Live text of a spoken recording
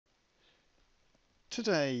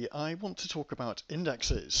Today I want to talk about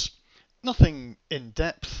indexes. Nothing in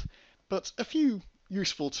depth, but a few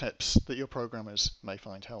useful tips that your programmers may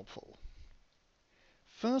find helpful.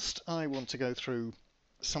 First, I want to go through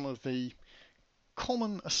some of the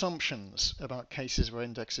common assumptions about cases where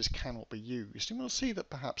indexes cannot be used, and we'll see that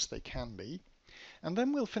perhaps they can be. And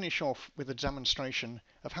then we'll finish off with a demonstration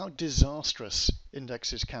of how disastrous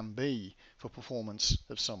indexes can be for performance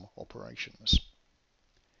of some operations.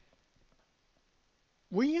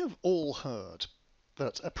 We have all heard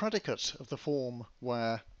that a predicate of the form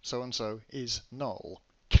where so-and-so is null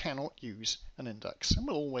cannot use an index and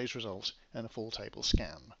will always result in a full table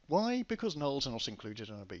scan. Why? Because nulls are not included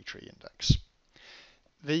in a B-tree index.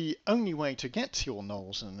 The only way to get your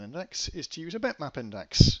nulls in an index is to use a bitmap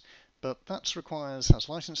index, but that has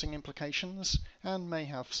licensing implications and may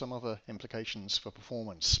have some other implications for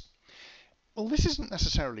performance. Well, this isn't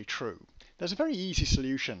necessarily true. There's a very easy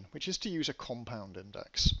solution, which is to use a compound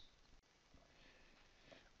index.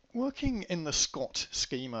 Working in the Scott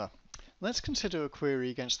schema, let's consider a query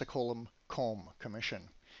against the column com commission.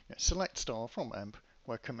 Select star from emp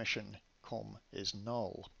where commission com is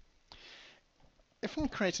null. If I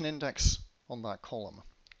create an index on that column,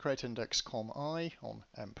 create index com I on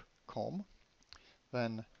emp com,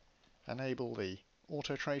 then enable the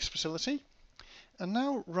auto trace facility, and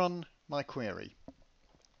now run my query.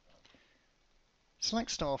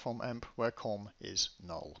 Select star from emp where com is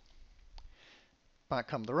null. Back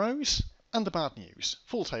come the rows and the bad news.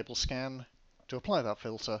 Full table scan. To apply that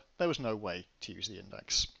filter, there was no way to use the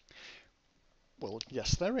index. Well,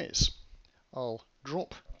 yes, there is. I'll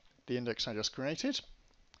drop the index I just created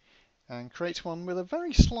and create one with a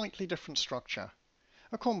very slightly different structure,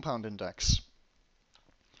 a compound index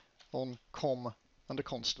on com and a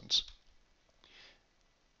constant.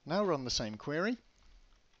 Now run the same query.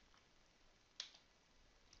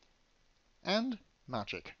 And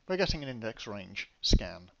magic, we're getting an index range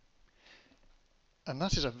scan. And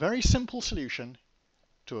that is a very simple solution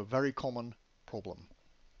to a very common problem.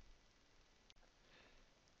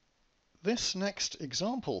 This next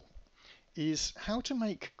example is how to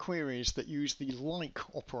make queries that use the like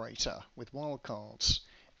operator with wildcards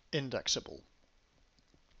indexable.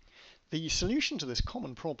 The solution to this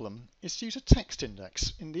common problem is to use a text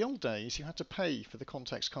index. In the old days you had to pay for the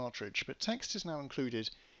context cartridge, but text is now included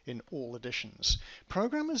in all editions.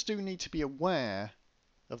 Programmers do need to be aware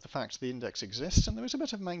of the fact the index exists, and there is a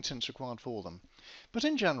bit of maintenance required for them. But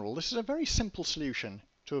in general, this is a very simple solution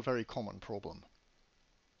to a very common problem.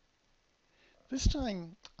 This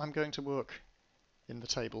time I'm going to work in the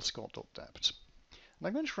table scott.dept, and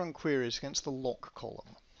I'm going to run queries against the lock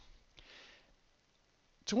column.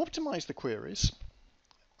 To optimize the queries,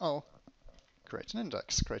 I'll create an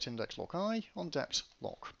index, create index lock I on dept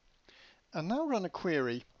lock, and now run a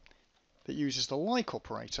query that uses the like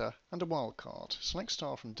operator and a wildcard. Select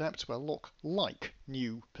star from dept where lock like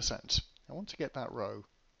new %. I want to get that row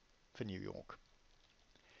for New York.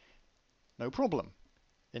 No problem.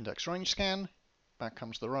 Index range scan, back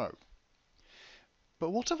comes the row.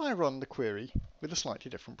 But what if I run the query with a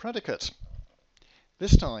slightly different predicate?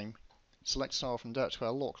 This time, select star from dept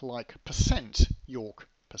where lock like % York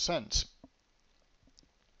 %.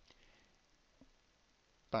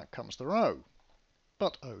 Back comes the row.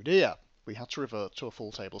 But oh dear, we had to revert to a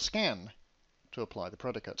full table scan to apply the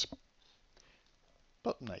predicate.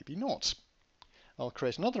 But maybe not. I'll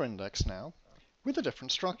create another index now with a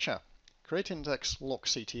different structure. Create index lock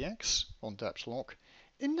ctx on dept lock.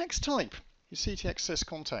 Index type is ctx sys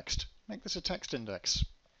context. Make this a text index.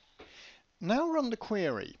 Now run the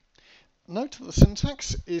query. Note that the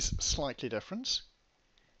syntax is slightly different.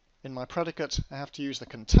 In my predicate I have to use the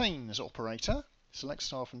contains operator. Select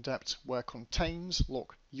star from dept where contains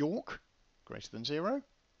lock York greater than 0.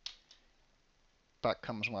 Back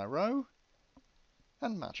comes my row,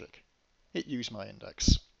 and magic, it used my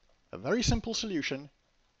index. A very simple solution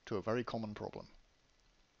to a very common problem.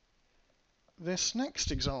 This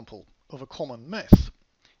next example of a common myth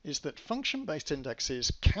is that function-based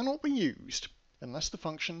indexes cannot be used unless the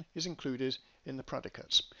function is included in the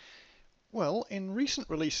predicates. Well, in recent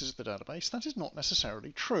releases of the database, that is not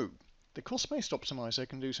necessarily true. The cost-based optimizer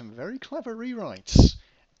can do some very clever rewrites,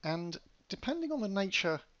 and depending on the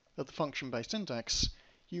nature of the function-based index,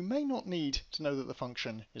 you may not need to know that the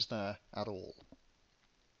function is there at all.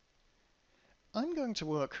 I'm going to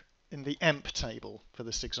work in the emp table for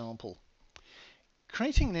this example,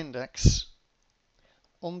 creating an index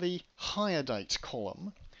on the higher date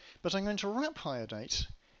column, but I'm going to wrap higher date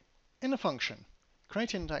in a function.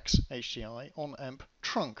 Create index HDI on emp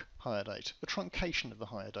trunc higher date, the truncation of the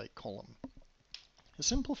higher date column. A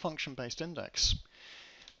simple function-based index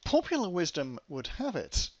Popular wisdom would have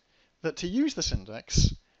it that to use this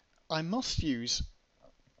index, I must use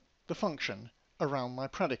the function around my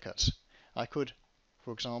predicate. I could,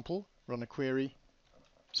 for example, run a query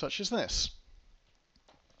such as this.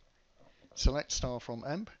 Select star from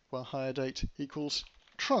emp where hire date equals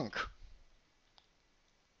trunk.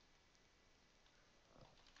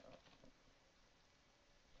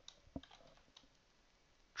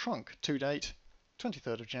 Trunk to date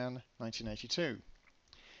 23rd of Jan 1982.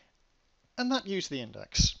 And that used the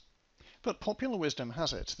index. But popular wisdom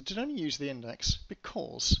has it that it only used the index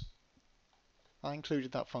because I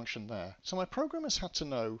included that function there. So my programmers had to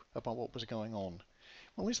know about what was going on.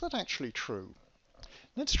 Well, is that actually true?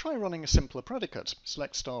 Let's try running a simpler predicate.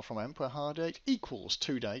 Select star from emp where hire date equals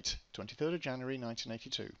to date 23rd of January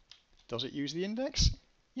 1982. Does it use the index?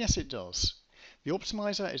 Yes, it does. The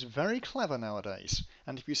optimizer is very clever nowadays,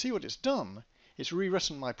 and if you see what it's done, it's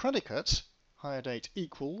rewritten my predicate, hire date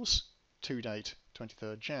equals to date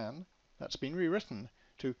 23rd Jan. That's been rewritten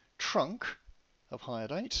to trunk of hire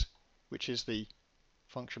date, which is the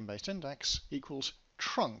function-based index, equals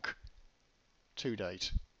trunk to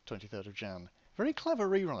date 23rd of Jan. Very clever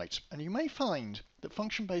rewrite, and you may find that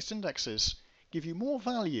function-based indexes give you more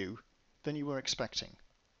value than you were expecting.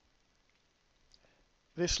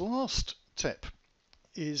 This last tip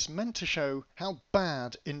is meant to show how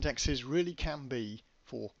bad indexes really can be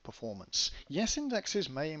for performance. Yes, indexes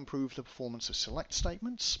may improve the performance of select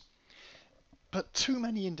statements, but too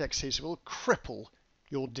many indexes will cripple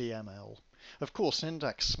your DML. Of course, an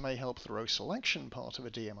index may help the row selection part of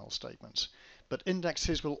a DML statement, but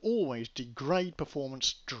indexes will always degrade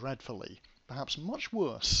performance dreadfully, perhaps much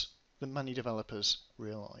worse than many developers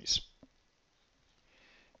realize.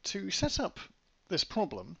 To set up this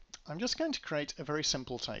problem, I'm just going to create a very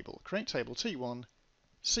simple table. Create table T1,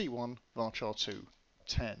 C1, varchar2,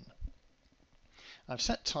 10. I've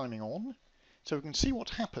set timing on, so we can see what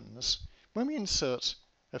happens when we insert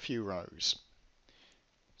a few rows.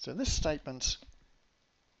 So this statement,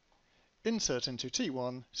 insert into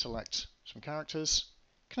T1, select some characters,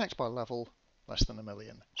 connect by level, less than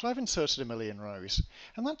 1,000,000. So I've inserted 1,000,000 rows,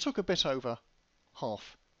 and that took a bit over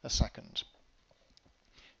half a second.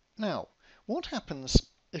 Now, what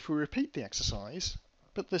happens if we repeat the exercise,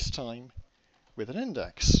 but this time with an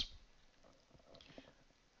index?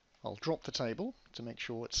 I'll drop the table to make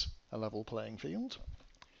sure it's a level playing field.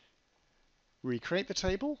 Recreate the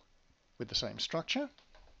table with the same structure,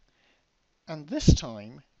 and this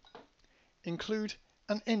time include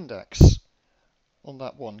an index on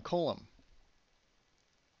that one column.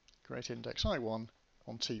 Create index I1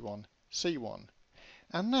 on T1, C1.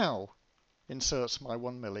 And now insert my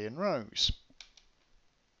 1,000,000 rows.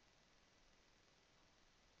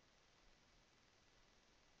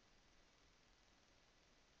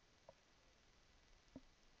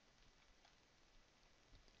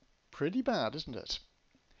 Pretty bad, isn't it?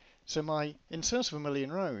 So my insert of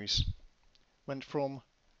 1,000,000 rows went from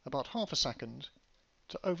about half a second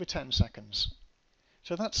to over 10 seconds.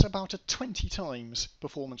 So that's about a 20 times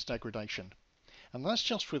performance degradation. And that's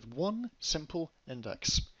just with one simple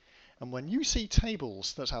index. And when you see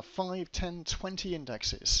tables that have 5, 10, 20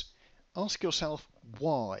 indexes, ask yourself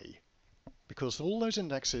why. Because all those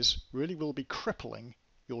indexes really will be crippling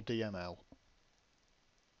your DML.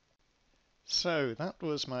 So that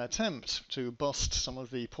was my attempt to bust some of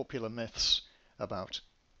the popular myths about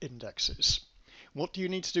indexes. What do you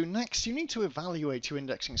need to do next? You need to evaluate your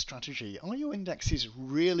indexing strategy. Are your indexes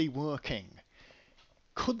really working?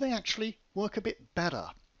 Could they actually work a bit better?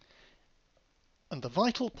 And the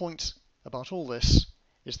vital point about all this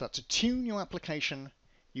is that to tune your application,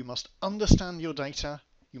 you must understand your data,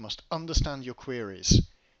 you must understand your queries,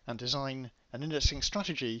 and design an indexing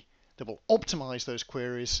strategy that will optimize those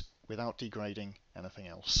queries without degrading anything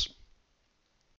else.